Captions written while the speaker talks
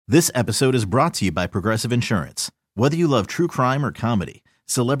This episode is brought to you by Progressive Insurance. Whether you love true crime or comedy,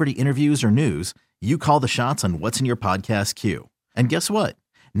 celebrity interviews or news, you call the shots on what's in your podcast queue. And guess what?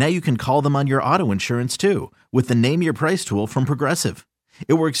 Now you can call them on your auto insurance too with the Name Your Price tool from Progressive.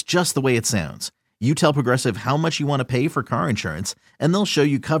 It works just the way it sounds. You tell Progressive how much you want to pay for car insurance, and they'll show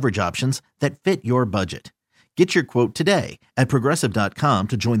you coverage options that fit your budget. Get your quote today at Progressive.com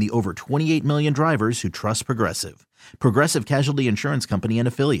to join the over 28 million drivers who trust Progressive. Progressive Casualty Insurance Company and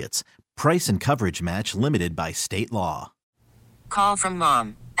Affiliates. Price and coverage match limited by state law. Call from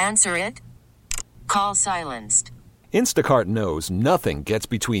mom. Answer it. Call silenced. Instacart knows nothing gets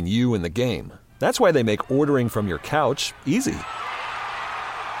between you and the game. That's why they make ordering from your couch easy.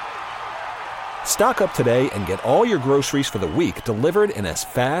 Stock up today and get all your groceries for the week delivered in as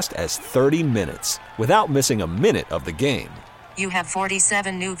fast as 30 minutes without missing a minute of the game. You have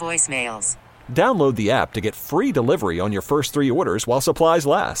 47 new voicemails. Download the app to get free delivery on your first 3 orders while supplies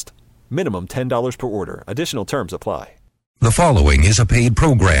last. Minimum $10 per order. Additional terms apply. The following is a paid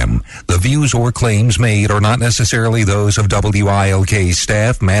program. The views or claims made are not necessarily those of WILK's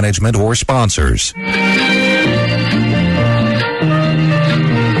staff, management, or sponsors.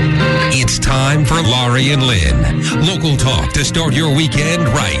 It's time for Laurie and Lynn. Local talk to start your weekend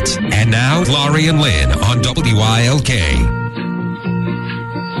right. And now, Laurie and Lynn on WILK.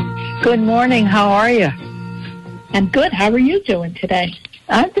 Good morning. How are you? I'm good. How are you doing today?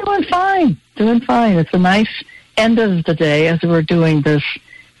 I'm doing fine. It's a nice end of the day as we're doing this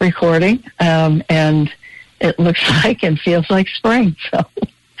recording, and it looks like and feels like spring. So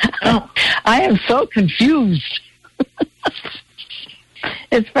I am so confused.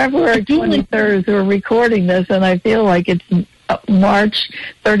 It's February 23rd. We're recording this, and I feel like it's March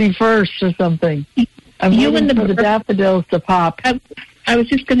 31st or something. I'm waiting for the daffodils to pop. I was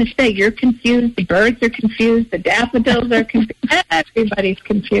just going to say, you're confused, the birds are confused, the daffodils are confused, everybody's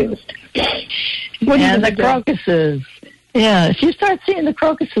confused. And the crocuses. Yeah, if you start seeing the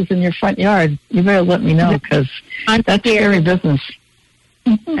crocuses in your front yard, you better let me know, because that's scary business.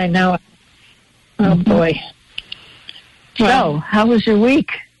 I know. Oh, boy. So, how was your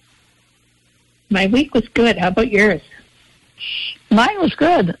week? My week was good. How about yours? Mine was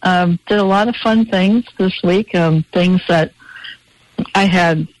good. Did a lot of fun things this week, things that I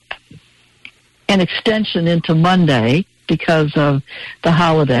had an extension into Monday because of the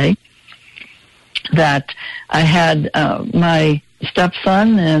holiday, that I had my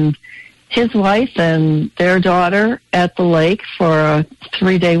stepson and his wife and their daughter at the lake for a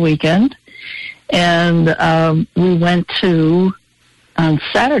 3-day weekend. And we went to, on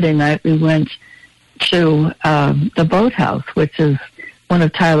Saturday night, we went to the boathouse, which is one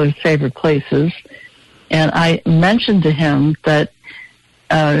of Tyler's favorite places. And I mentioned to him that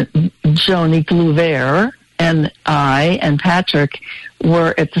Joni Glouver and I and Patrick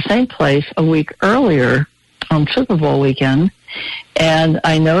were at the same place a week earlier on Super Bowl weekend, and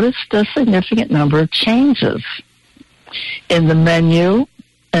I noticed a significant number of changes in the menu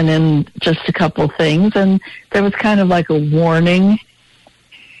and in just a couple things, and there was kind of like a warning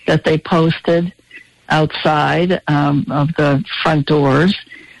that they posted outside of the front doors,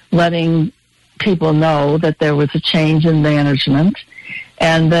 letting people know that there was a change in management,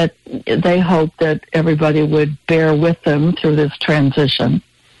 and that they hoped that everybody would bear with them through this transition.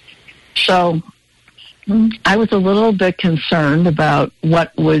 So I was a little bit concerned about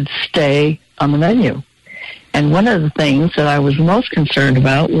what would stay on the menu. And one of the things that I was most concerned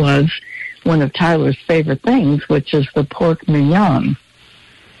about was one of Tyler's favorite things, which is the pork mignon.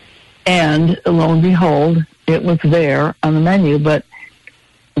 And lo and behold, it was there on the menu, but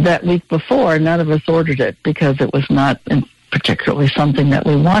that week before, none of us ordered it because it was not particularly something that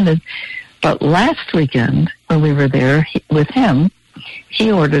we wanted. But last weekend, when we were there with him,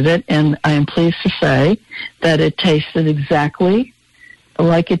 he ordered it, and I am pleased to say that it tasted exactly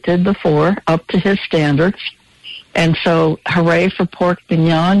like it did before, up to his standards. And so, hooray for pork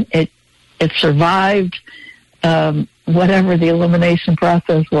mignon. It survived whatever the elimination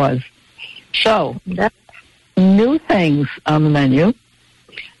process was. So, that's new things on the menu,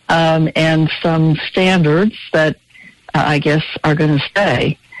 and some standards that I guess are going to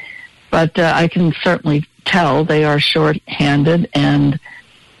stay. But I can certainly tell they are short-handed and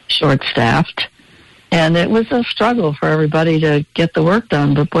short-staffed. And it was a struggle for everybody to get the work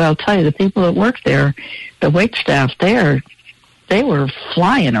done. But, boy, I'll tell you, the people that work there, the wait staff there, they were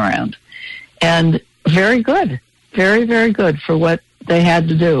flying around. And very good. Very, very good for what they had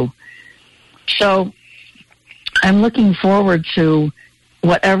to do. So I'm looking forward to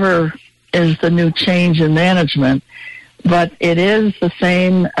whatever is the new change in management. But it is the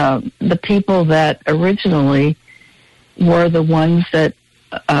same, the people that originally were the ones that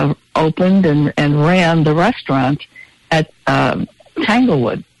opened and ran the restaurant at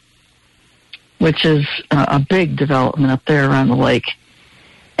Tanglewood, which is a big development up there around the lake.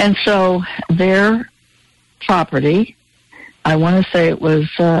 And so their property, I want to say it was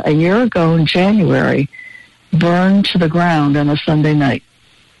a year ago in January, burned to the ground on a Sunday night.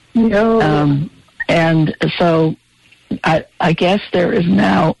 No. And so I guess there is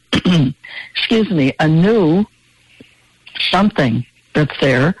now, a new something that's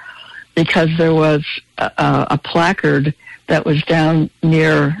there, because there was a placard that was down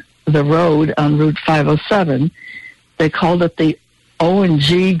near the road on Route 507. They called it the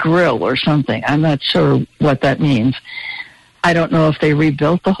O&G Grill or something. I'm not sure what that means. I don't know if they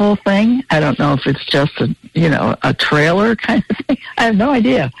rebuilt the whole thing. I don't know if it's just a trailer kind of thing. I have no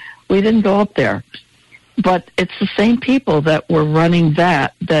idea. We didn't go up there. But it's the same people that were running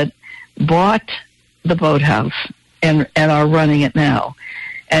that bought the boathouse and are running it now.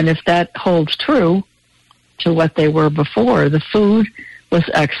 And if that holds true to what they were before, the food was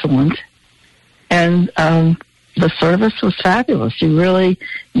excellent, and the service was fabulous.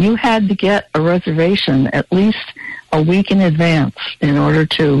 You had to get a reservation at least a week in advance in order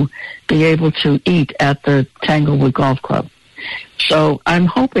to be able to eat at the Tanglewood Golf Club. So I'm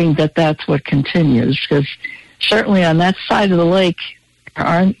hoping that that's what continues, because certainly on that side of the lake, there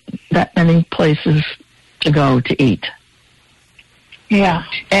aren't that many places to go to eat. Yeah.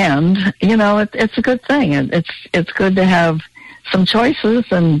 And, it's a good thing. And it's good to have some choices,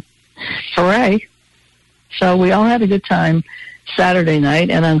 and hooray. So we all had a good time Saturday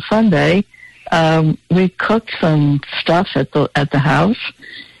night, and on Sunday, we cooked some stuff at the house,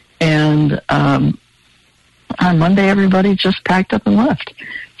 and on Monday everybody just packed up and left.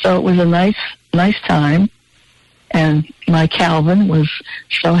 So it was a nice time, and my Calvin was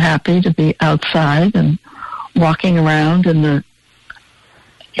so happy to be outside and walking around in the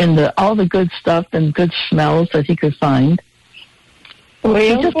all the good stuff and good smells that he could find. Well,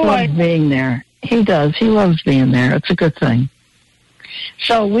 he just loves being there. He does. He loves being there. It's a good thing.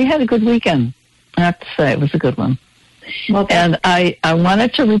 So we had a good weekend. I have to say, it was a good one. Well, and I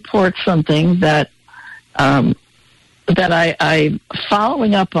wanted to report something that I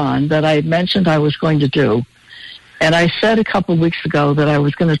following up on that I mentioned I was going to do. And I said a couple of weeks ago that I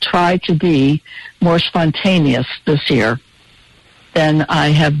was going to try to be more spontaneous this year than I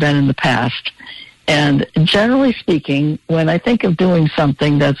have been in the past. And generally speaking, when I think of doing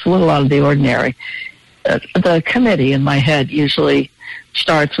something that's a little out of the ordinary, the committee in my head usually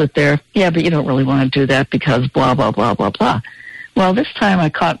starts with but you don't really want to do that because blah, blah, blah, blah, blah. Well, this time I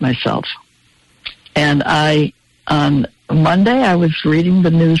caught myself. And on Monday, I was reading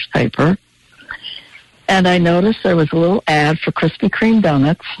the newspaper, and I noticed there was a little ad for Krispy Kreme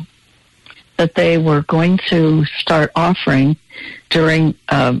donuts that they were going to start offering during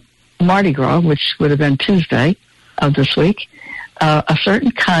Mardi Gras, which would have been Tuesday of this week, a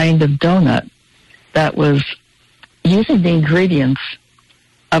certain kind of donut that was using the ingredients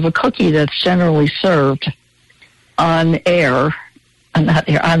of a cookie that's generally served on air, not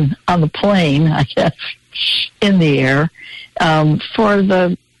air, on the plane, I guess, in the air, for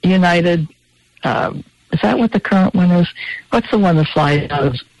the United, is that what the current one is? What's the one that flies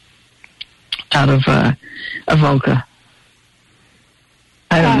out of Avoca?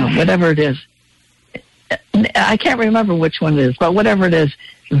 I don't know, whatever it is. I can't remember which one it is, but whatever it is,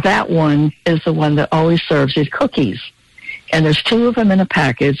 that one is the one that always serves these cookies. And there's two of them in a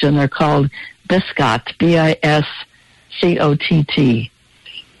package, and they're called Biscott, Biscott.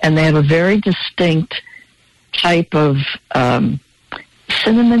 And they have a very distinct type of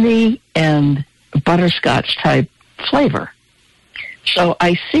cinnamony and butterscotch type flavor. So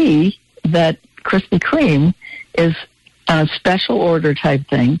I see that Krispy Kreme is a special order type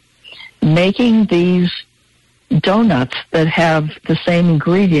thing, making these donuts that have the same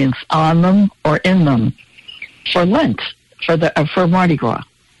ingredients on them or in them for Lent, for Mardi Gras.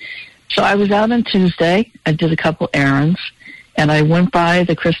 So I was out on Tuesday. I did a couple errands, and I went by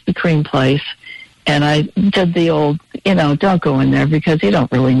the Krispy Kreme place, and I did the old, don't go in there because you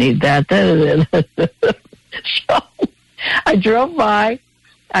don't really need that. So I drove by.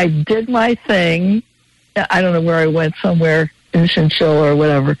 I did my thing. I don't know where I went, somewhere in Chinchilla or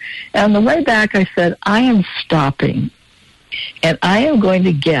whatever. And on the way back, I said, I am stopping, and I am going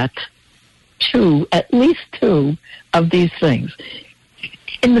to get at least two of these things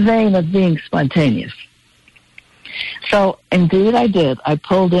in the vein of being spontaneous. So indeed I did. I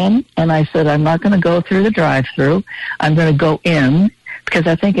pulled in, and I said, I'm not going to go through the drive-thru. I'm going to go in, because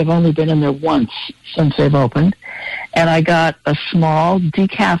I think I've only been in there once since they've opened. And I got a small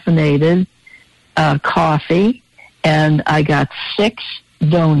decaffeinated coffee, and I got 6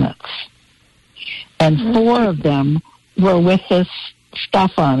 donuts. And 4 of them were with this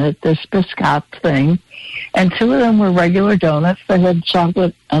stuff on it, this biscuit thing. And 2 of them were regular donuts that had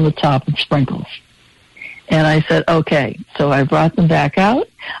chocolate on the top and sprinkles. And I said, okay. So I brought them back out.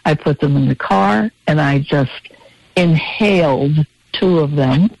 I put them in the car, and I just inhaled 2 of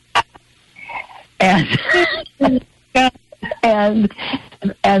them. And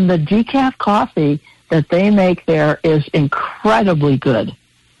and the decaf coffee that they make there is incredibly good.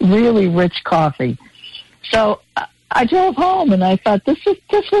 Really rich coffee. So I drove home, and I thought, this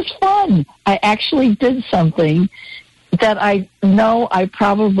was fun. I actually did something that I know I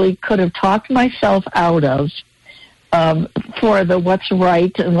probably could have talked myself out of for the what's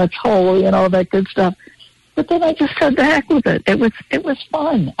right and what's holy and all that good stuff. But then I just said the heck with it. It was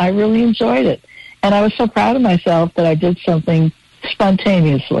fun. I really enjoyed it. And I was so proud of myself that I did something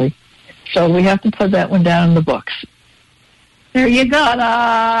spontaneously. So we have to put that one down in the books. There you go.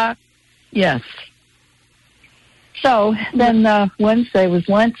 Ta-da! Yes. So then Wednesday was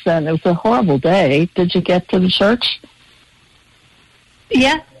Lent, and it was a horrible day. Did you get to the church?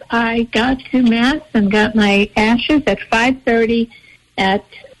 Yes, I got to Mass and got my ashes at 5:30 at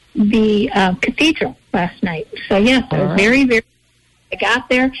the cathedral last night. So, yes, I was very, very... I got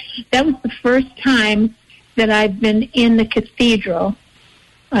there. That was the first time that I've been in the cathedral.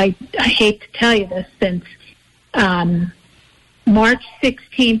 I hate to tell you this, since March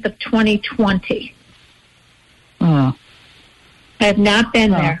 16th of 2020. Oh. I have not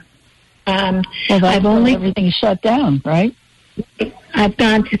been there. Well, I've only everything shut down, right? I've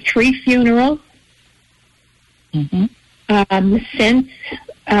gone to 3 funerals since,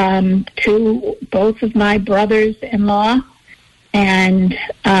 to both of my brothers-in-law and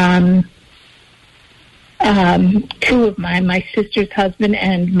 2 of my sister's husband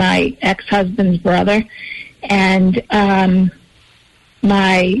and my ex-husband's brother, and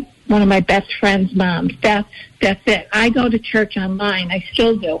one of my best friend's moms. That's it. I go to church online. I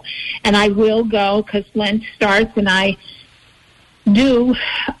still do. And I will go because Lent starts, and I do,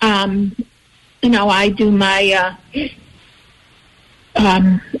 I do my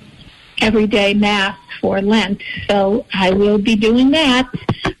everyday Mass for Lent. So I will be doing that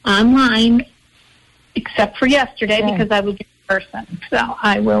online, except for yesterday because I was in person. So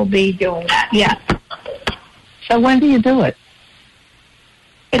I will be doing that, yes. So when do you do it?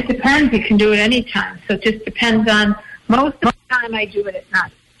 It depends. You can do it anytime. So it just depends on, most of the time I do it at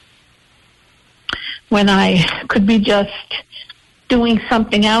night. When I could be just doing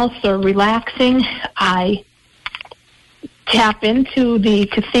something else or relaxing, I tap into the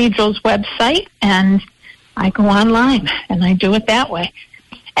cathedral's website and I go online and I do it that way.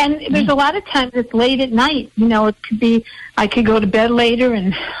 And there's a lot of times it's late at night. It could be, I could go to bed later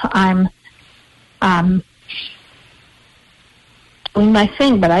and I'm doing my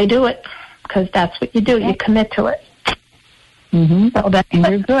thing, but I do it because that's what you do. You commit to it. Mm-hmm. So and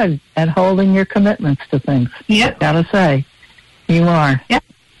you're good at holding your commitments to things. Yep. Gotta say, you are. Yep.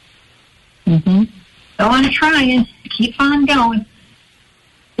 Mm-hmm. So I'm trying. Keep on going.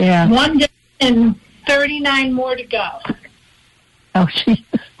 Yeah. 1 day and 39 more to go. Oh, jeez.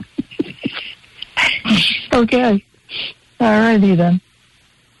 Okay. All righty then.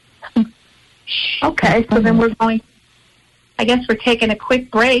 Okay, so then we're going, I guess we're taking a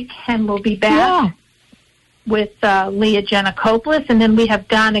quick break, and we'll be back with Leah Gianacopoulos, and then we have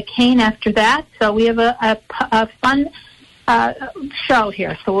Donna Kane after that. So we have a fun show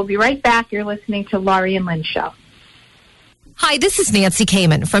here. So we'll be right back. You're listening to Laurie Lynn Show. Hi, this is Nancy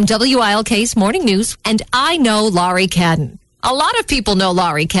Kamen from WILK's Morning News, and I know Laurie Cadden. A lot of people know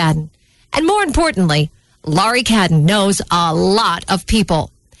Laurie Cadden. And more importantly, Laurie Cadden knows a lot of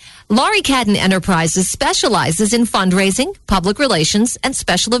people. Laurie Cadden Enterprises specializes in fundraising, public relations, and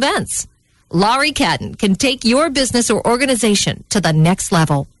special events. Laurie Cadden can take your business or organization to the next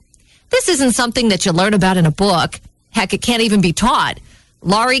level. This isn't something that you learn about in a book. Heck, it can't even be taught.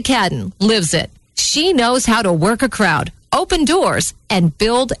 Laurie Cadden lives it. She knows how to work a crowd, open doors, and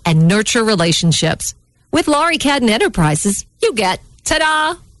build and nurture relationships. With Laurie Cadden Enterprises, you get,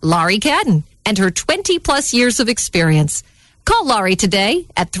 ta-da, Laurie Cadden and her 20-plus years of experience. Call Laurie today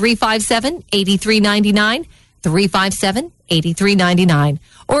at 357-8399, 357-8399,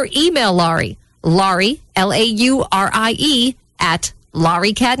 or email Laurie, Laurie, at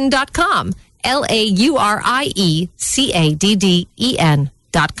lauriecadden.com,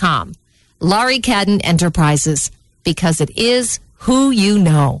 LaurieCadden.com. Laurie Cadden Enterprises, because it is who you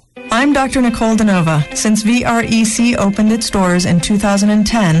know. I'm Dr. Nicole DeNova. Since VREC opened its doors in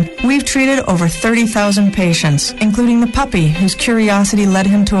 2010, we've treated over 30,000 patients, including the puppy whose curiosity led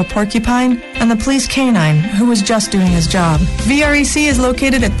him to a porcupine, and the police canine who was just doing his job. VREC is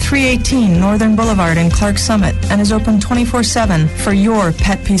located at 318 Northern Boulevard in Clark Summit and is open 24/7 for your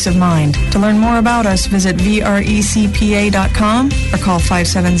pet peace of mind. To learn more about us, visit VRECPA.com or call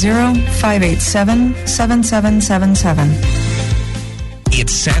 570-587-7777.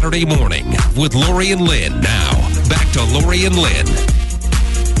 It's Saturday morning with Laurie and Lynn. Now, back to Laurie and Lynn.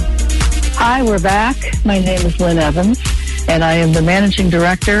 Hi, we're back. My name is Lynn Evans, and I am the Managing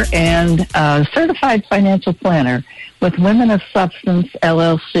Director and Certified Financial Planner with Women of Substance,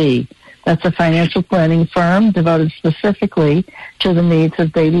 LLC. That's a financial planning firm devoted specifically to the needs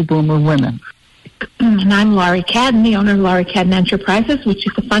of baby boomer women. And I'm Laurie Cadden, the owner of Laurie Cadden Enterprises, which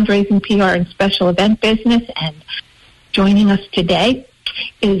is a fundraising, PR, and special event business. And joining us today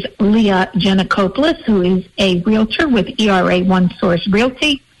is Leah Gianacopoulos, who is a realtor with ERA One Source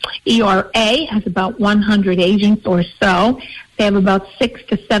Realty. ERA has about 100 agents or so. They have about 6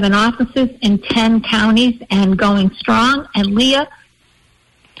 to 7 offices in 10 counties and going strong. And Leah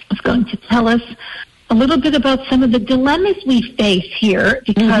is going to tell us a little bit about some of the dilemmas we face here,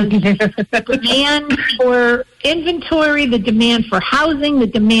 because the demand for inventory, the demand for housing, the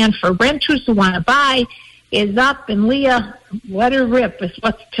demand for renters who want to buy is up. And Leah, let her rip as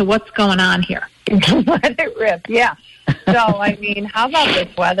to what's going on here. Let it rip, yeah. So, I mean, how about this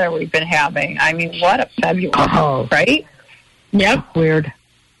weather we've been having? I mean, what a February, right? Yep. Weird.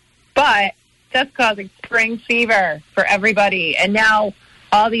 But that's causing spring fever for everybody. And now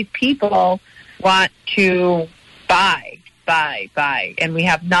all these people want to buy, and we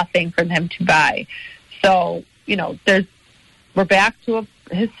have nothing for them to buy. So, you know, we're back to a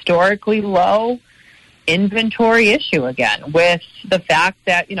historically low inventory issue again, with the fact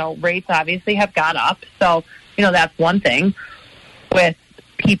that, you know, rates obviously have gone up. So, you know, that's one thing. With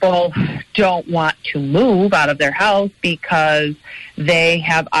people don't want to move out of their house because they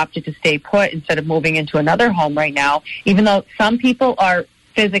have opted to stay put instead of moving into another home right now, even though some people are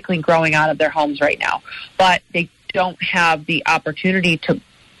physically growing out of their homes right now, but they don't have the opportunity to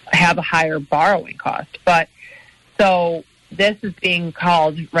have a higher borrowing cost. But so this is being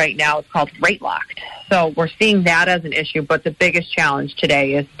called right now, it's called rate locked. So we're seeing that as an issue, but the biggest challenge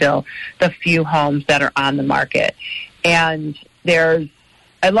today is still the few homes that are on the market. And I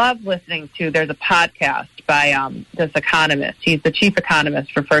love listening to, there's a podcast by this economist. He's the chief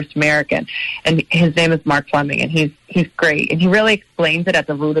economist for First American, and his name is Mark Fleming, and he's great. And he really explains it at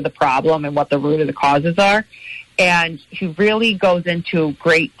the root of the problem and what the root of the causes are. And he really goes into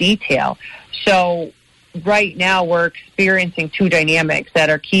great detail. So right now we're experiencing two dynamics that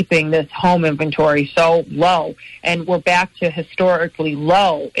are keeping this home inventory so low, and we're back to historically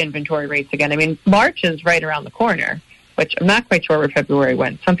low inventory rates again. I mean, March is right around the corner, which I'm not quite sure where February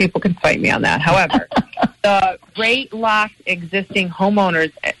went. Some people can fight me on that. However, the rate-locked existing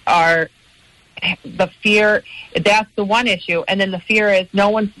homeowners are the fear. That's the one issue. And then the fear is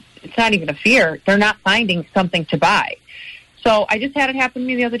it's not even a fear. They're not finding something to buy. So I just had it happen to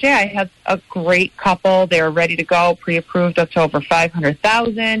me the other day. I had a great couple. They were ready to go, pre-approved up to over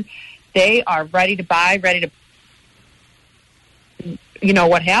 $500,000. They are ready to buy, you know,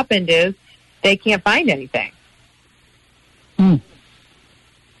 what happened is they can't find anything.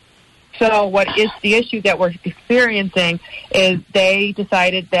 So what is the issue that we're experiencing is they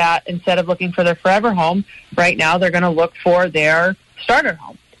decided that instead of looking for their forever home, right now they're going to look for their starter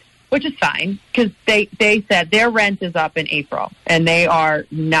home, which is fine because they said their rent is up in April and they're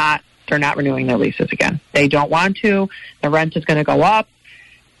not renewing their leases again. They don't want to. The rent is going to go up.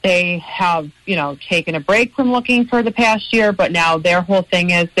 They have, you know, taken a break from looking for the past year, but now their whole thing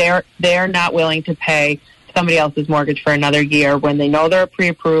is they're not willing to pay somebody else's mortgage for another year when they know they're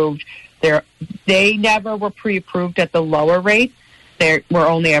pre-approved. They never were pre-approved at the lower rates. They were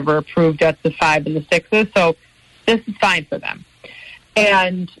only ever approved at the 5 and the 6s. So this is fine for them.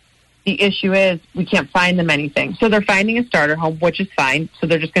 And the issue is we can't find them anything. So they're finding a starter home, which is fine. So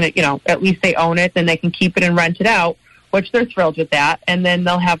they're just going to, you know, at least they own it, then they can keep it and rent it out, which they're thrilled with that. And then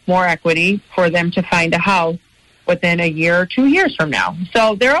they'll have more equity for them to find a house within a year or 2 years from now.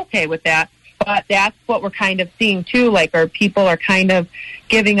 So they're okay with that. But that's what we're kind of seeing, too, like our people are kind of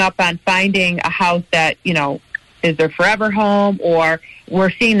giving up on finding a house that, you know, is their forever home, or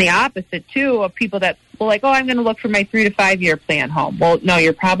we're seeing the opposite, too, of people that, well, like, oh, I'm going to look for my 3 to 5 year plan home. Well, no,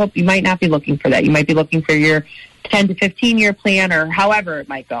 you might not be looking for that. You might be looking for your 10 to 15 year plan or however it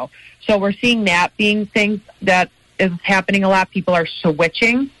might go. So we're seeing that being things that is happening a lot. People are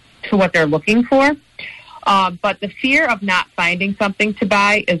switching to what they're looking for. But the fear of not finding something to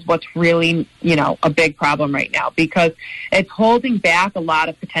buy is what's really, a big problem right now, because it's holding back a lot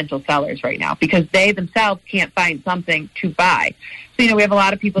of potential sellers right now because they themselves can't find something to buy. So, we have a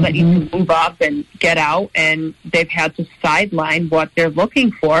lot of people that need to move up and get out, and they've had to sideline what they're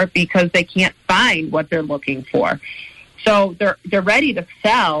looking for because they can't find what they're looking for. So they're ready to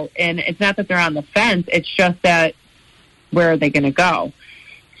sell, and it's not that they're on the fence. It's just that where are they going to go?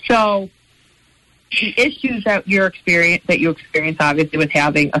 So the issues that you experience, obviously, with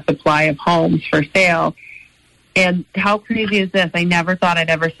having a supply of homes for sale, and how crazy is this? I never thought I'd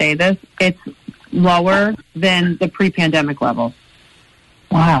ever say this. It's lower than the pre-pandemic levels.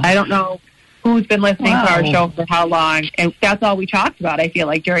 Wow. I don't know who's been listening to our show for how long, and that's all we talked about, I feel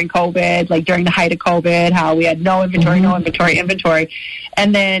like, during COVID, like during the height of COVID, how we had no inventory.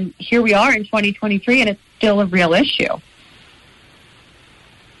 And then here we are in 2023, and it's still a real issue.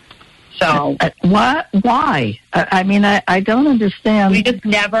 So why? I mean, I don't understand. We just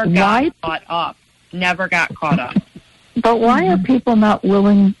never got caught up. Never got caught up. But why are people not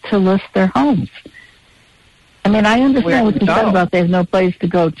willing to list their homes? I mean, I understand what you said about they have no place to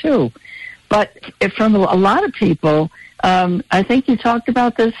go to. But from a lot of people, I think you talked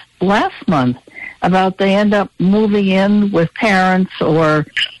about this last month, about they end up moving in with parents or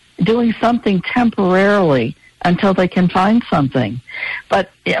doing something temporarily until they can find something. But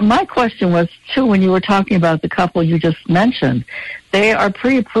my question was, too, when you were talking about the couple you just mentioned, they are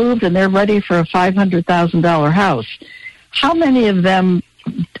pre-approved and they're ready for a $500,000 house. How many of them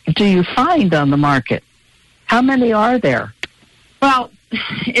do you find on the market? How many are there? Well,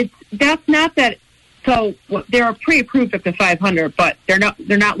 that's not that. So they're pre-approved up to 500, but they're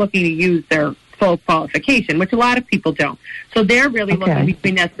not looking to use their full qualification, which a lot of people don't. So they're really looking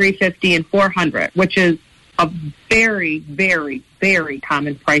between that 350 and 400, which is a very, very, very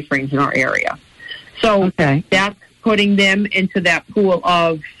common price range in our area. So that's putting them into that pool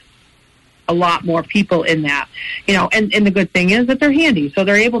of a lot more people in that, and the good thing is that they're handy. So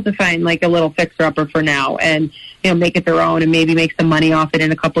they're able to find like a little fixer-upper for now and, make it their own and maybe make some money off it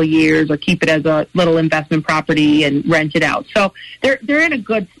in a couple of years or keep it as a little investment property and rent it out. So they're in a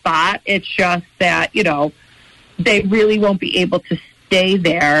good spot. It's just that, they really won't be able to stay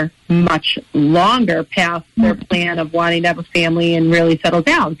there much longer past their plan of wanting to have a family and really settle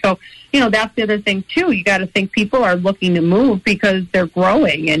down. So, that's the other thing, too. You got to think people are looking to move because they're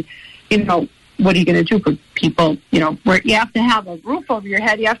growing and, what are you going to do for people, where you have to have a roof over your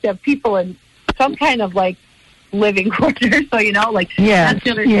head. You have to have people in some kind of, like, living quarters. So, that's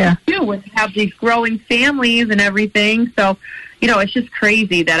the other thing, too, when you have these growing families and everything. So, it's just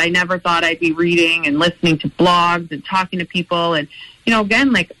crazy that I never thought I'd be reading and listening to blogs and talking to people. And,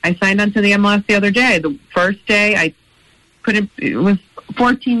 again, like, I signed onto the MLS the other day. The first day I put in, it was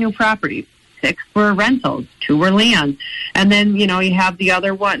 14 new properties. 6 were rentals, 2 were land. And then, you have the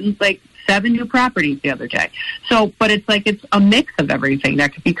other ones, like 7 new properties the other day. So, but it's like it's a mix of everything.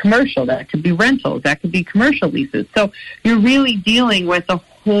 That could be commercial, that could be rentals, that could be commercial leases. So you're really dealing with a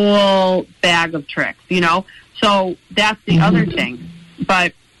whole bag of tricks, So that's the other thing.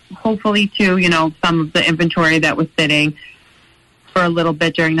 But hopefully, too, some of the inventory that was sitting for a little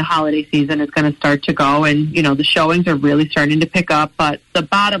bit during the holiday season is going to start to go, and the showings are really starting to pick up. But the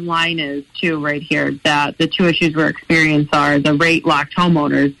bottom line is, too, right here, that the 2 issues we're experiencing are the rate locked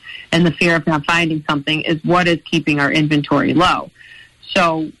homeowners and the fear of not finding something is what is keeping our inventory low.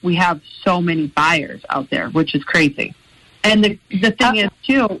 So we have so many buyers out there, which is crazy. And the thing is,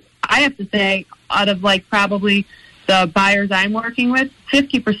 too, I have to say, out of like probably the buyers I'm working with,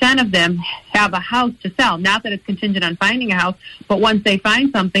 50% of them have a house to sell. Not that it's contingent on finding a house, but once they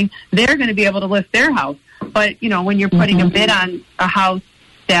find something, they're going to be able to list their house. But, when you're putting a bid on a house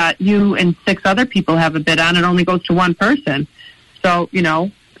that you and 6 other people have a bid on, it only goes to one person. So,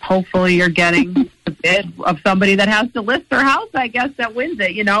 hopefully you're getting the bid of somebody that has to list their house, I guess, that wins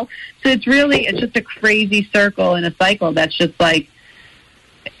it, So it's just a crazy circle and a cycle that's just like,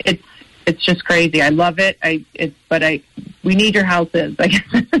 it's just crazy. I love it. We need your houses. I guess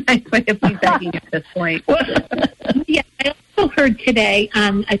that's a nice way of feedbacking at this point. Yeah, I also heard today,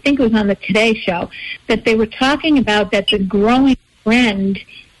 I think it was on the Today Show, that they were talking about that the growing trend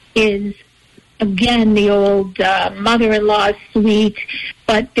is, again, the old mother-in-law suite,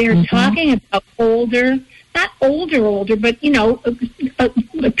 but they're talking about older, not older, but,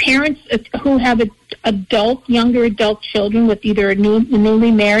 parents who have younger adult children with either a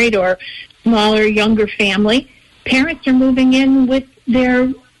newly married or smaller, younger family. Parents are moving in with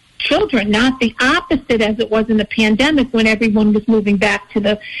their children, not the opposite as it was in the pandemic when everyone was moving back to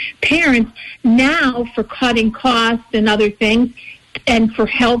the parents. Now, for cutting costs and other things, and for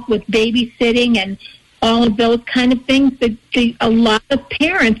help with babysitting and all of those kind of things. A lot of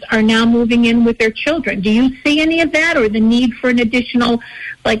parents are now moving in with their children. Do you see any of that, or the need for an additional,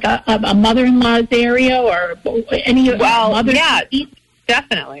 like a mother-in-law's area, or any? Well, yeah,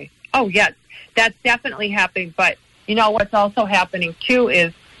 definitely. Oh, yes, that's definitely happening. But you know what's also happening too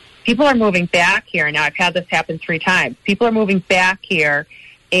is people are moving back here. Now, I've had this happen 3 times. People are moving back here,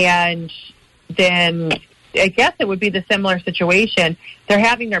 and then I guess it would be the similar situation. They're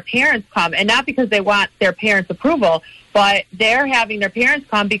having their parents come, and not because they want their parents' approval, but they're having their parents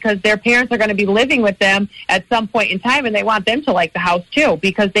come because their parents are going to be living with them at some point in time, and they want them to like the house too,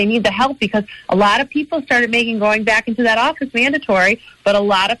 because they need the help, because a lot of people started making going back into that office mandatory, but a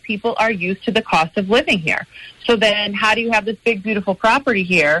lot of people are used to the cost of living here. So then how do you have this big, beautiful property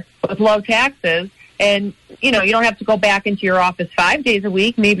here with low taxes? And, you know, you don't have to go back into your office 5 days a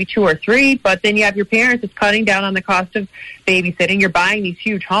week, maybe 2 or 3, but then you have your parents. It's cutting down on the cost of babysitting. You're buying these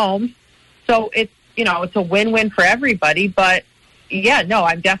huge homes. So it's, you know, it's a win-win for everybody. But, yeah, no,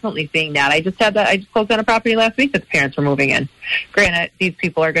 I'm definitely seeing that. I just closed on a property last week that the parents were moving in. Granted, these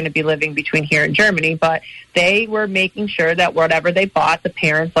people are going to be living between here and Germany, but they were making sure that whatever they bought, the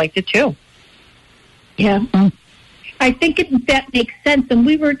parents liked it too. Yeah. I think that makes sense. And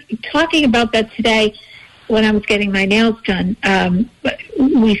we were talking about that today when I was getting my nails done.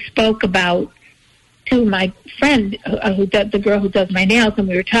 We spoke about, to my friend, the girl who does my nails, and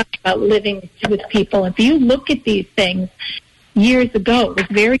we were talking about living with people. If you look at these things, years ago, it was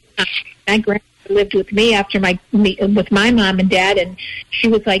very common. My grandmother lived with me with my mom and dad, and she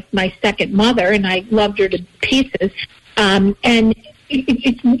was like my second mother, and I loved her to pieces. And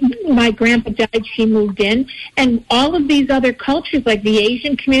my grandpa died, she moved in, and all of these other cultures, like the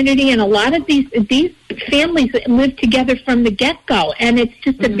Asian community, and a lot of these families live together from the get-go, and it's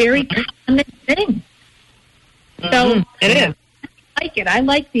just a very common thing. So it is. I like it. I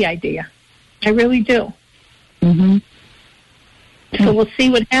like the idea. I really do. Mm-hmm. So we'll see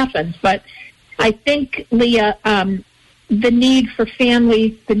what happens. But I think, Leah, the need for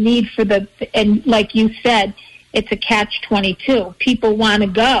families, the need for and like you said, it's a catch-22. People want to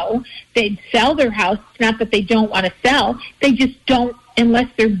go. They'd sell their house. It's not that they don't want to sell. They just don't, unless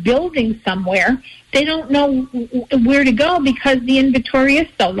they're building somewhere, they don't know where to go because the inventory is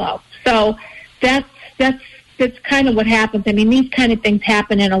so low. So that's kind of what happens. I mean, these kind of things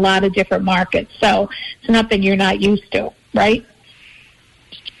happen in a lot of different markets. So it's nothing you're not used to, right?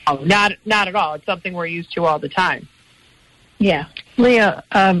 Oh, not at all. It's something we're used to all the time. Yeah. Leah,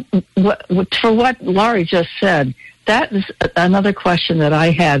 for what Laurie just said, that is another question that I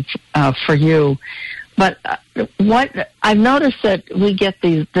had for you. But what I've noticed that we get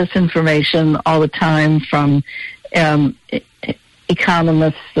this information all the time from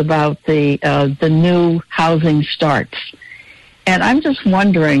economists about the new housing starts, and I'm just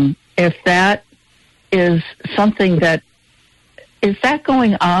wondering if that is something is that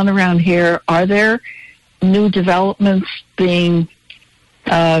going on around here? Are there new developments being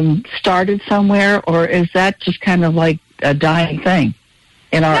started somewhere, or is that just kind of like a dying thing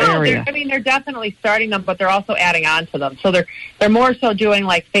in our area? They're definitely starting them, but they're also adding on to them. So they're more so doing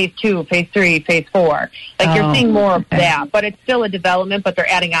like phase 2, phase 3, phase 4. Like you're seeing more of that, but it's still a development, but they're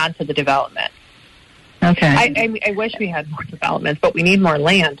adding on to the development. Okay. I wish we had more developments, but we need more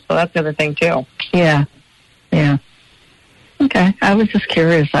land, so that's the other thing too. Yeah. Okay, I was just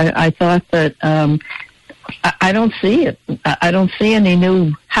curious. I thought that I don't see it. I don't see any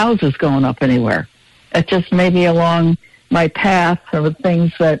new houses going up anywhere. It's just maybe along my path or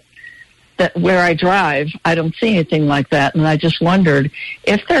things that where I drive, I don't see anything like that. And I just wondered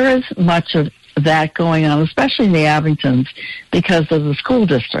if there is much of that going on, especially in the Abingtons, because of the school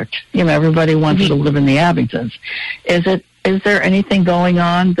district. You know, everybody wants to live in the Abingtons. Is there anything going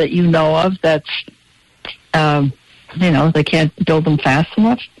on that you know of that's, they can't build them fast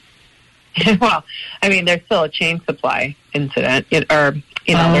enough? Well, I mean, there's still a chain supply incident, there's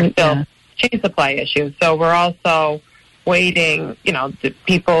still chain supply issues. So we're also waiting, the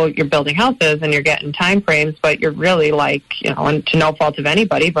people, you're building houses and you're getting time frames, but you're really and to no fault of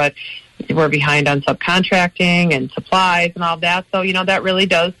anybody, but we're behind on subcontracting and supplies and all that. So, that really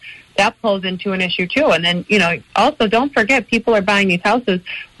that pulls into an issue too. And then, also don't forget, people are buying these houses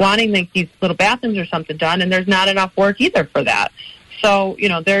wanting these little bathrooms or something done, and there's not enough work either for that. So,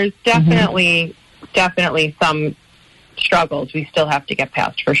 there's definitely some struggles we still have to get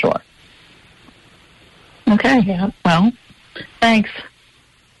past for sure. Okay. Yeah. Well, thanks.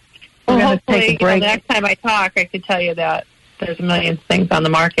 Well, hopefully, take a break. The next time I talk, I could tell you that there's a million things on the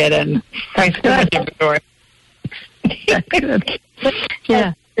market and price inventory. That's good.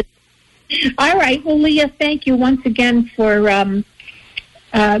 Yeah. All right. Well, Leah, thank you once again for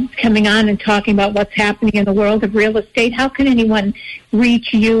coming on and talking about what's happening in the world of real estate. How can anyone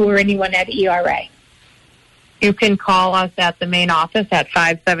reach you or anyone at ERA? You can call us at the main office at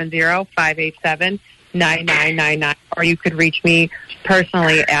 570-587-9999, or you could reach me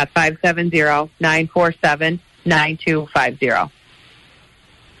personally at 570-947-9250.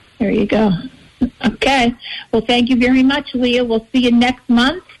 There you go. Okay. Well, thank you very much, Leah. We'll see you next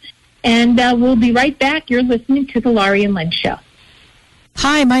month, and we'll be right back. You're listening to the Laurie Lynn Show.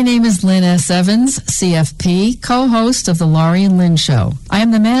 Hi, my name is Lynn S. Evans, CFP, co-host of the Laurie Lynn Show. I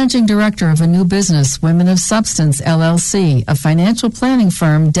am the managing director of a new business, Women of Substance, LLC, a financial planning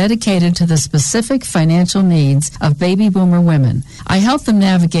firm dedicated to the specific financial needs of baby boomer women. I help them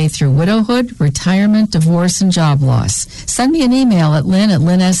navigate through widowhood, retirement, divorce, and job loss. Send me an email at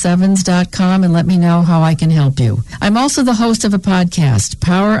lynn@lynnsevans.com and let me know how I can help you. I'm also the host of a podcast,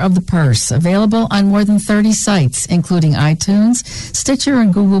 Power of the Purse, available on more than 30 sites, including iTunes, Stitcher,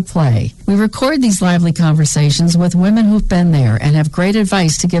 and Google Play. We record these lively conversations with women who've been there and have great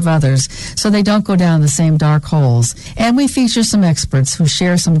advice to give others so they don't go down the same dark holes. And we feature some experts who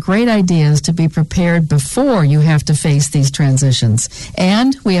share some great ideas to be prepared before you have to face these transitions.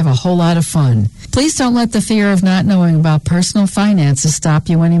 And we have a whole lot of fun. Please don't let the fear of not knowing about personal finances stop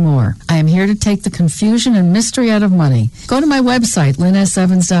you anymore. I am here to take the confusion and mystery out of money. Go to my website,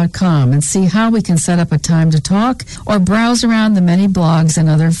 lynnsevans.com, and see how we can set up a time to talk or browse around the many blogs and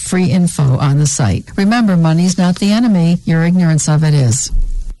other free info on the site. Remember, money's not the enemy. Your ignorance of it is.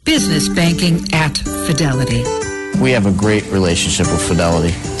 Business banking at Fidelity. We have a great relationship with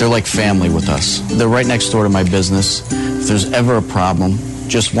Fidelity. They're like family with us. They're right next door to my business. If there's ever a problem,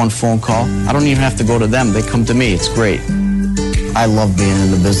 just one phone call, I don't even have to go to them. They come to me. It's great. I love being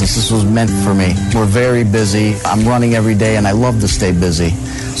in the business. This was meant for me. We're very busy. I'm running every day, and I love to stay busy.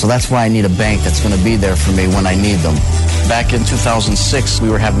 So that's why I need a bank that's going to be there for me when I need them. Back in 2006, we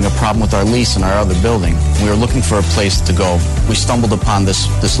were having a problem with our lease in our other building. We were looking for a place to go. We stumbled upon this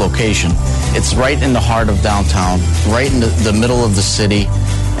location. It's right in the heart of downtown, right in the middle of the city,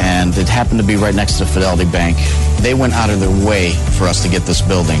 and it happened to be right next to Fidelity Bank. They went out of their way for us to get this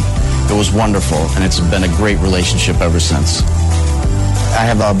building. It was wonderful, and it's been a great relationship ever since. I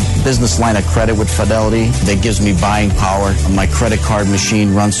have a business line of credit with Fidelity that gives me buying power. My credit card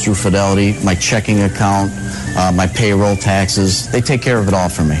machine runs through Fidelity, my checking account, my payroll, taxes. They take care of it all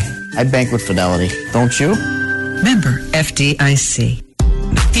for me. I bank with Fidelity. Don't you? Member FDIC.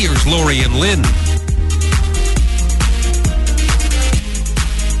 Here's Laurie and Lynn.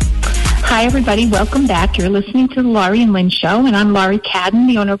 Hi, everybody. Welcome back. You're listening to the Laurie and Lynn Show, and I'm Laurie Cadden,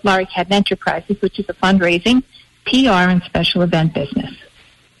 the owner of Laurie Cadden Enterprises, which is a fundraising, PR, and special event business.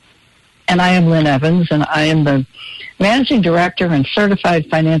 And I am Lynn Evans, and I am the managing director and certified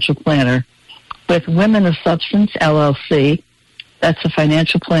financial planner with Women of Substance, LLC. That's a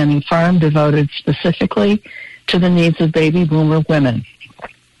financial planning firm devoted specifically to the needs of baby boomer women.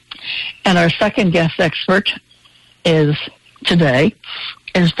 And our second guest expert today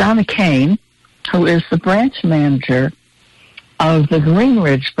is Donna Kane, who is the branch manager of the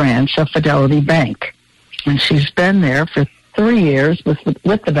Greenridge branch of Fidelity Bank. And she's been there for 3 years, with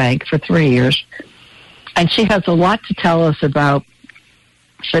the bank for 3 years. And she has a lot to tell us about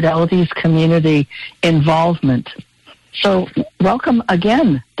Fidelity's community involvement. So welcome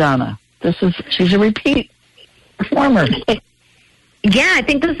again, Donna. She's a repeat performer. Yeah, I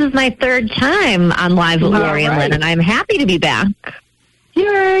think this is my third time on Live with Laurie and Lynn, and I'm happy to be back.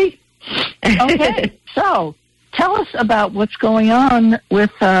 Yay! Okay, so tell us about what's going on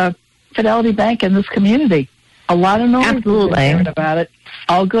with Fidelity Bank in this community. A lot of noise. Absolutely. About it.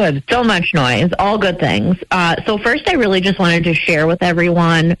 All good. So much noise. All good things. So first, I really just wanted to share with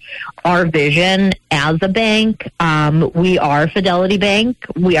everyone our vision as a bank. We are Fidelity Bank.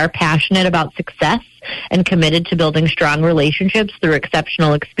 We are passionate about success and committed to building strong relationships through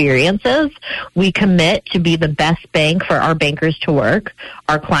exceptional experiences. We commit to be the best bank for our bankers to work,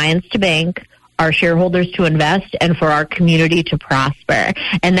 our clients to bank, our shareholders to invest, and for our community to prosper.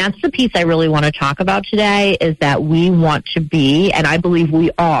 And that's the piece I really want to talk about today, is that we want to be, and I believe we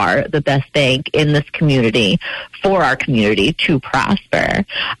are, the best bank in this community for our community to prosper.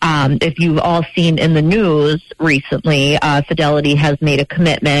 If you've all seen in the news recently, Fidelity has made a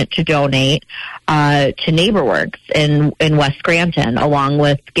commitment to donate to NeighborWorks in West Scranton, along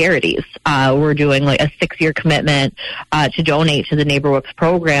with Garrity's. We're doing like a 6-year commitment to donate to the NeighborWorks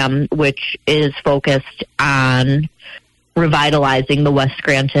program, which is focused on revitalizing the West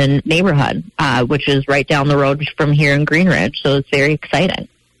Scranton neighborhood, which is right down the road from here in Greenridge. So it's very exciting.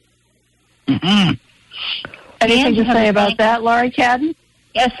 Mm-hmm. Anything to say about that, Laurie Cadden?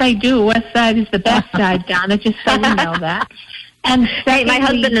 Yes, I do. West Side is the best side, Donna, just so you know that. And hey, my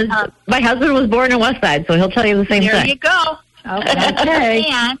husband was born in West Side, so he'll tell you the same thing. There you go. Okay.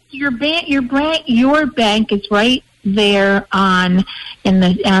 And your bank is right there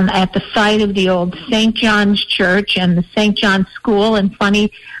at the site of the old St. John's Church and the St. John's School. And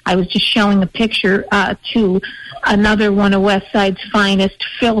funny, I was just showing a picture to another one of West Side's finest,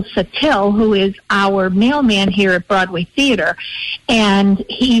 Phil Satil, who is our mailman here at Broadway Theater. And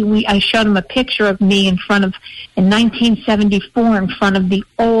I showed him a picture of me in 1974, in front of the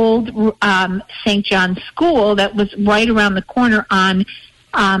old St. John's School that was right around the corner on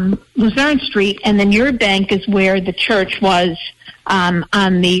Luzerne Street, and then your bank is where the church was on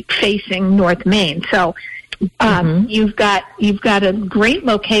the facing North Main. So you've got a great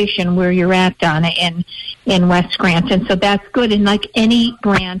location where you're at, Donna, in West Scranton. So that's good. And like any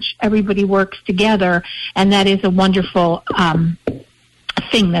branch, everybody works together, and that is a wonderful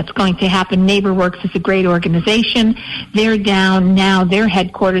thing that's going to happen. NeighborWorks is a great organization. They're down now. Their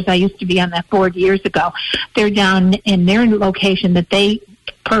headquarters, I used to be on that board years ago. They're down in their location that they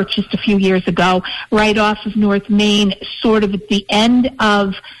purchased a few years ago, right off of North Main, sort of at the end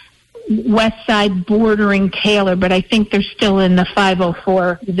of West Side bordering Taylor, but I think they're still in the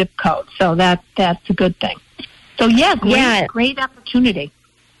 504 zip code. So that's a good thing. So great opportunity.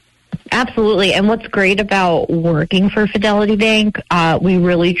 Absolutely. And what's great about working for Fidelity Bank, we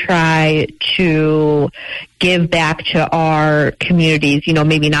really try to give back to our communities,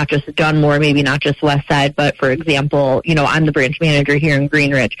 maybe not just Dunmore, maybe not just West Side, but for example, I'm the branch manager here in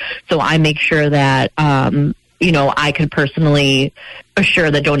Greenridge. So I make sure that, I could personally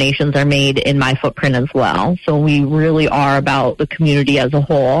assure that donations are made in my footprint as well. So we really are about the community as a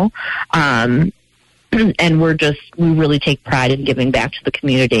whole. And we really take pride in giving back to the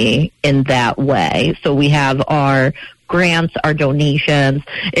community in that way. So we have our grants, our donations,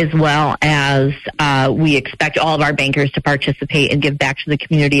 as well as we expect all of our bankers to participate and give back to the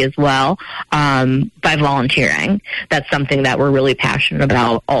community as well by volunteering. That's something that we're really passionate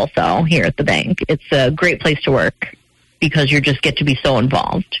about also here at the bank. It's a great place to work because you just get to be so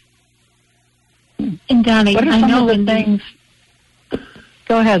involved. And Donna, what are some of the things?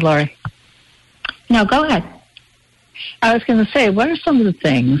 Go ahead, Laurie. No, go ahead. I was going to say, what are some of the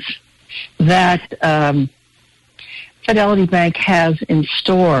things that Fidelity Bank has in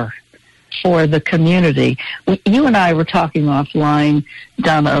store for the community? You and I were talking offline,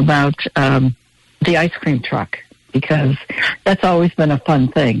 Donna, about the ice cream truck, because that's always been a fun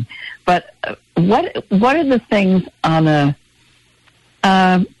thing. But what are the things on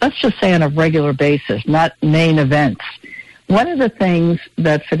let's just say on a regular basis, not main events? What are the things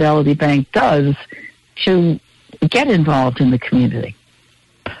that Fidelity Bank does to get involved in the community?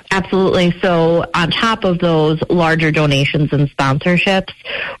 Absolutely. So on top of those larger donations and sponsorships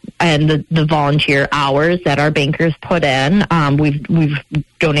and the volunteer hours that our bankers put in, we've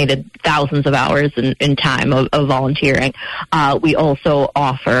donated thousands of hours in time of volunteering. We also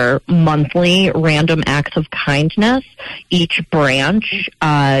offer monthly random acts of kindness. Each branch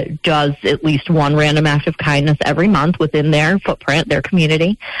does at least one random act of kindness every month within their footprint, their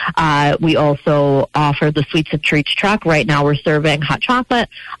community. We also offer the Sweets and Treats truck. Right now we're serving hot chocolate.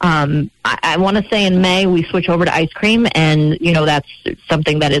 I want to say in May we switch over to ice cream, and that's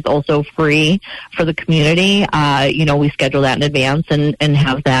something that is also free for the community. We schedule that in advance and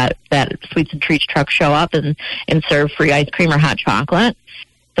have that Sweets and Treats truck show up and serve free ice cream or hot chocolate.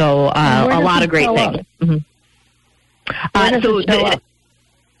 So a lot of great things. Mm-hmm.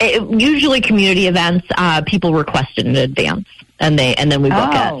 Usually community events, people request it in advance, and then we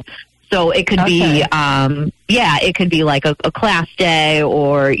book it. So it could be, it could be like a class day,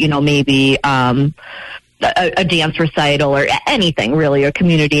 or maybe a dance recital, or anything really, a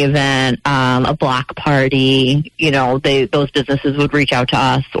community event, a block party. Those businesses would reach out to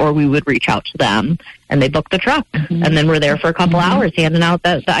us, or we would reach out to them, and they book the truck, and then we're there for a couple hours handing out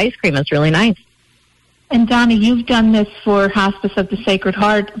the ice cream. It's really nice. And Donna, you've done this for Hospice of the Sacred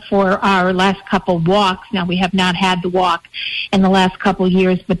Heart for our last couple walks. Now, we have not had the walk in the last couple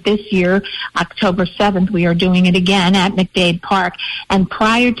years, but this year, October 7th, we are doing it again at McDade Park. And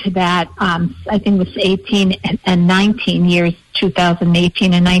prior to that, I think it was 18 and 19 years,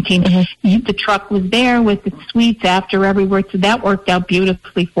 2018 and 19, the truck was there with the sweets after every word, so that worked out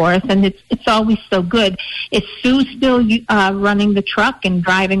beautifully for us, and it's always so good. Is Sue still running the truck and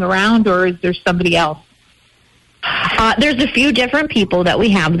driving around, or is there somebody else? There's a few different people that we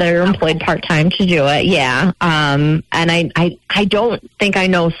have that are employed part-time to do it, yeah. And I don't think I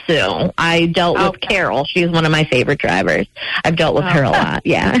know Sue. I dealt with Carol. She's one of my favorite drivers. I've dealt with her a lot,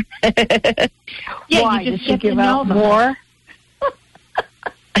 yeah. Why? Did she give out more?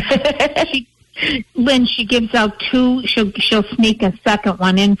 Lynn, she gives out 2. She'll sneak a second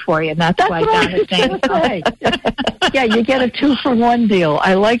one in for you. That's why Donna's saying. Right. Yeah, you get a 2-for-1 deal.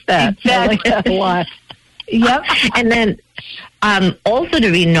 I like that. Exactly. I like that a lot. Yep. And then also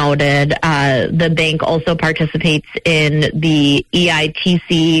to be noted, the bank also participates in the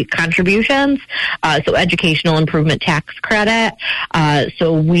EITC contributions, so Educational Improvement Tax Credit.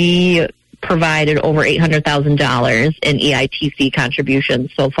 So we provided over $800,000 in EITC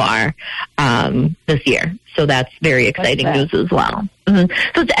contributions so far this year. So that's very exciting news as well. Mm-hmm.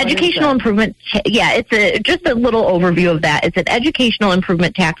 So it's educational improvement. It's just a little overview of that. It's an educational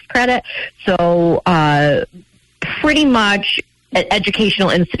improvement tax credit. So pretty much educational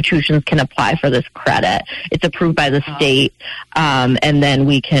institutions can apply for this credit. It's approved by the state, and then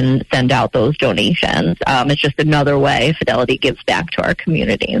we can send out those donations. It's just another way Fidelity gives back to our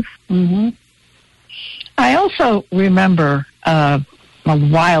communities. Mm-hmm. I also remember a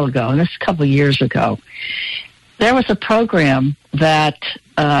while ago, and this is a couple of years ago, there was a program that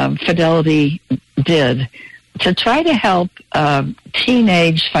Fidelity did to try to help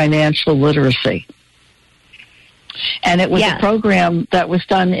teenage financial literacy. And it was a program that was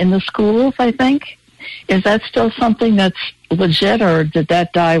done in the schools, I think. Is that still something that's legit, or did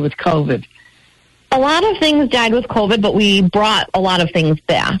that die with COVID? A lot of things died with COVID, but we brought a lot of things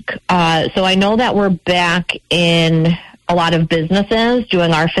back. So I know that we're back in a lot of businesses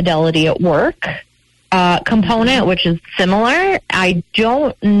doing our Fidelity at Work component, which is similar. I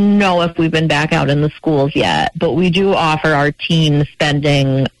don't know if we've been back out in the schools yet, but we do offer our teen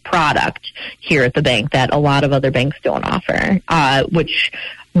spending product here at the bank that a lot of other banks don't offer, which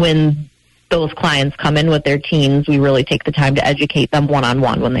when those clients come in with their teens, we really take the time to educate them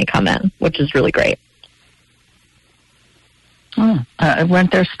one-on-one when they come in, which is really great.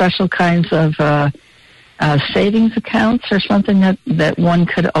 Weren't there special kinds of savings accounts or something that one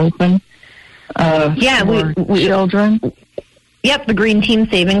could open for children? Yep, the Green Team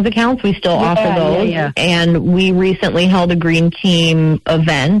savings accounts, we still offer those. And we recently held a Green Team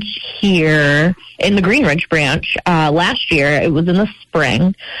event here in the Greenridge branch last year. It was in the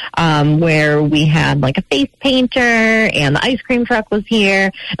spring, where we had like a face painter and the ice cream truck was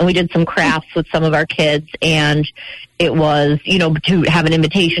here, and we did some crafts with some of our kids. And it was, to have an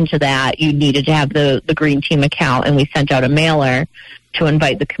invitation to that, you needed to have the Green Team account, and we sent out a mailer to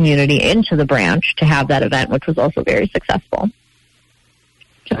invite the community into the branch to have that event, which was also very successful.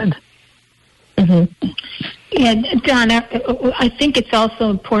 Good. Mm-hmm. And Donna, I think it's also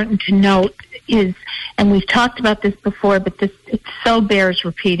important to note and we've talked about this before, but it so bears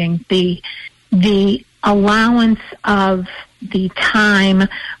repeating, the allowance of the time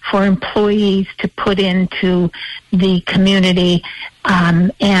for employees to put into the community,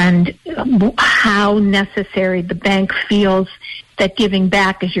 and how necessary the bank feels that giving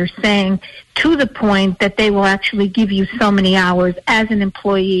back, as you're saying, to the point that they will actually give you so many hours as an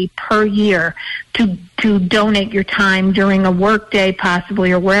employee per year to donate your time during a work day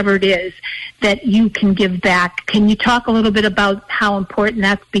possibly, or wherever it is that you can give back. Can you talk a little bit about how important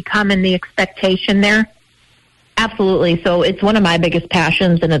that's become and the expectation there? Absolutely. So it's one of my biggest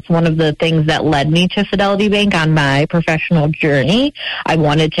passions, and it's one of the things that led me to Fidelity Bank on my professional journey. I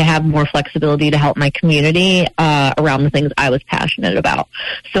wanted to have more flexibility to help my community around the things I was passionate about.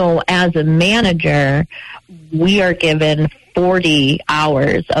 So as a manager, we are given 40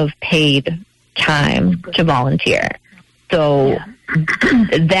 hours of paid time to volunteer. So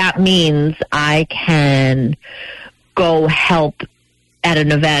that means I can go help at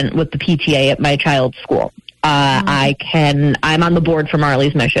an event with the PTA at my child's school. I'm on the board for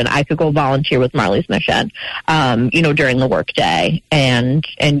Marley's Mission. I could go volunteer with Marley's Mission, during the workday and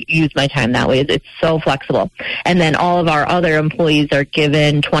use my time that way. It's so flexible. And then all of our other employees are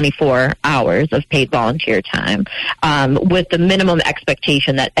given 24 hours of paid volunteer time, with the minimum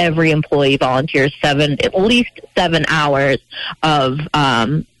expectation that every employee volunteers at least 7 hours of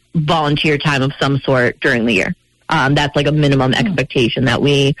volunteer time of some sort during the year. That's like a minimum expectation that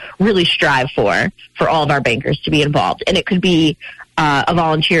we really strive for all of our bankers to be involved. And it could be a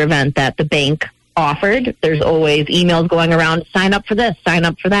volunteer event that the bank offered. There's always emails going around, sign up for this, sign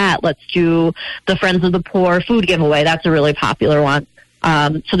up for that. Let's do the Friends of the Poor food giveaway. That's a really popular one.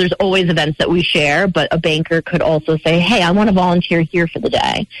 So there's always events that we share, but a banker could also say, hey, I want to volunteer here for the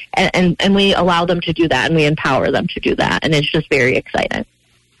day. And we allow them to do that, and we empower them to do that. And it's just very exciting.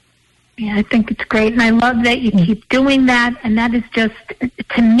 Yeah, I think it's great, and I love that you keep doing that, and that is just,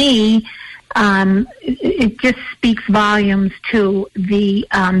 to me, it just speaks volumes to the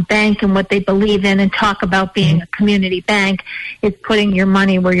bank and what they believe in and talk about being a community bank is putting your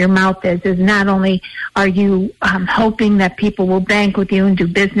money where your mouth is not only are you hoping that people will bank with you and do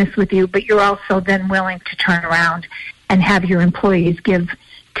business with you, but you're also then willing to turn around and have your employees give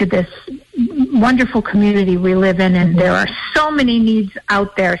to this wonderful community we live in, and there are so many needs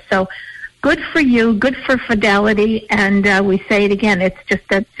out there. So good for you, good for Fidelity, and we say it again, it's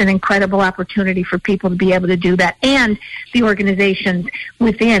an incredible opportunity for people to be able to do that, and the organizations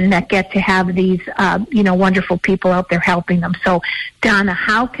within that get to have these, wonderful people out there helping them. So, Donna,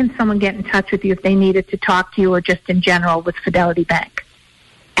 how can someone get in touch with you if they needed to talk to you or just in general with Fidelity Bank?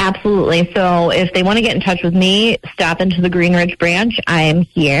 Absolutely. So if they want to get in touch with me, stop into the Green Ridge branch. I am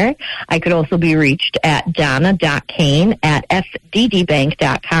here. I could also be reached at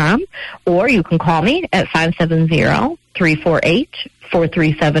donna.kane@fddbank.com, or you can call me at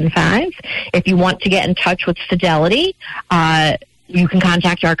 570-348-4375. If you want to get in touch with Fidelity, you can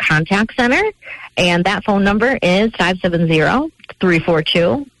contact our contact center, and that phone number is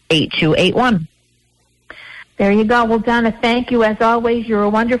 570-342-8281. There you go. Well, Donna, thank you. As always, you're a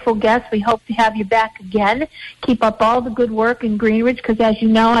wonderful guest. We hope to have you back again. Keep up all the good work in Greenridge, because as you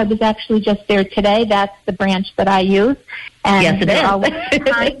know, I was actually just there today. That's the branch that I use. And yes, it is. Always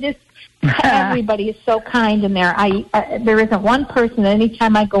kindest. Everybody is so kind in there. There isn't one person that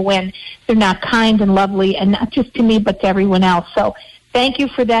anytime I go in, they're not kind and lovely, and not just to me, but to everyone else. So thank you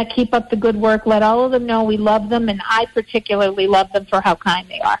for that. Keep up the good work. Let all of them know we love them, and I particularly love them for how kind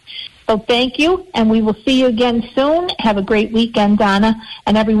they are. So thank you, and we will see you again soon. Have a great weekend, Donna,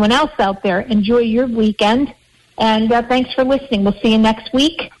 and everyone else out there. Enjoy your weekend, and thanks for listening. We'll see you next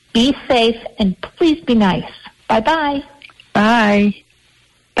week. Be safe, and please be nice. Bye-bye. Bye.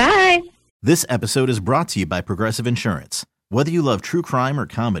 Bye. This episode is brought to you by Progressive Insurance. Whether you love true crime or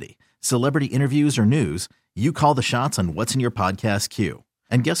comedy, celebrity interviews or news, you call the shots on what's in your podcast queue.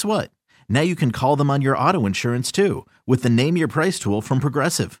 And guess what? Now you can call them on your auto insurance too, with the Name Your Price tool from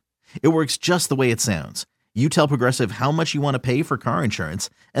Progressive. It works just the way it sounds. You tell Progressive how much you want to pay for car insurance,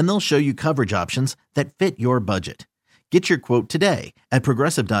 and they'll show you coverage options that fit your budget. Get your quote today at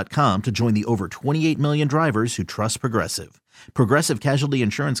Progressive.com to join the over 28 million drivers who trust Progressive. Progressive Casualty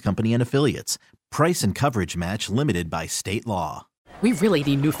Insurance Company and Affiliates. Price and coverage match limited by state law. We really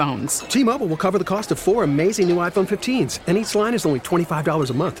need new phones. T-Mobile will cover the cost of 4 amazing new iPhone 15s, and each line is only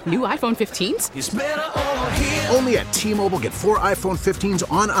 $25 a month. New iPhone 15s? It's better over here. Only at T-Mobile, get 4 iPhone 15s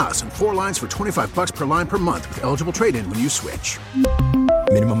on us and 4 lines for $25 per line per month with eligible trade-in when you switch.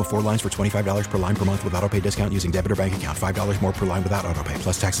 Minimum of 4 lines for $25 per line per month with autopay discount using debit or bank account. $5 more per line without autopay,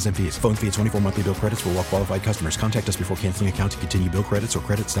 plus taxes and fees. Phone fee at 24 monthly bill credits for well-qualified customers. Contact us before canceling account to continue bill credits or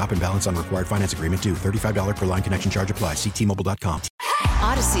credit stop and balance on required finance agreement due. $35 per line connection charge applies. See T-Mobile.com.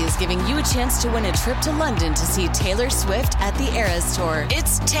 Odyssey is giving you a chance to win a trip to London to see Taylor Swift at the Eras Tour.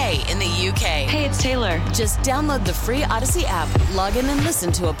 It's Tay in the UK. Hey, it's Taylor. Just download the free Odyssey app, log in and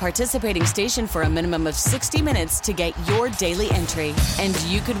listen to a participating station for a minimum of 60 minutes to get your daily entry. And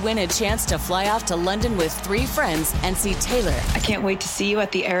you could win a chance to fly off to London with 3 friends and see Taylor. I can't wait to see you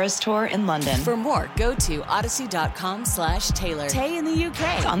at the Eras Tour in London. For more, go to odyssey.com/Taylor. Tay in the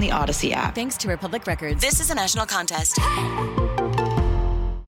UK. It's on the Odyssey app. Thanks to Republic Records. This is a national contest.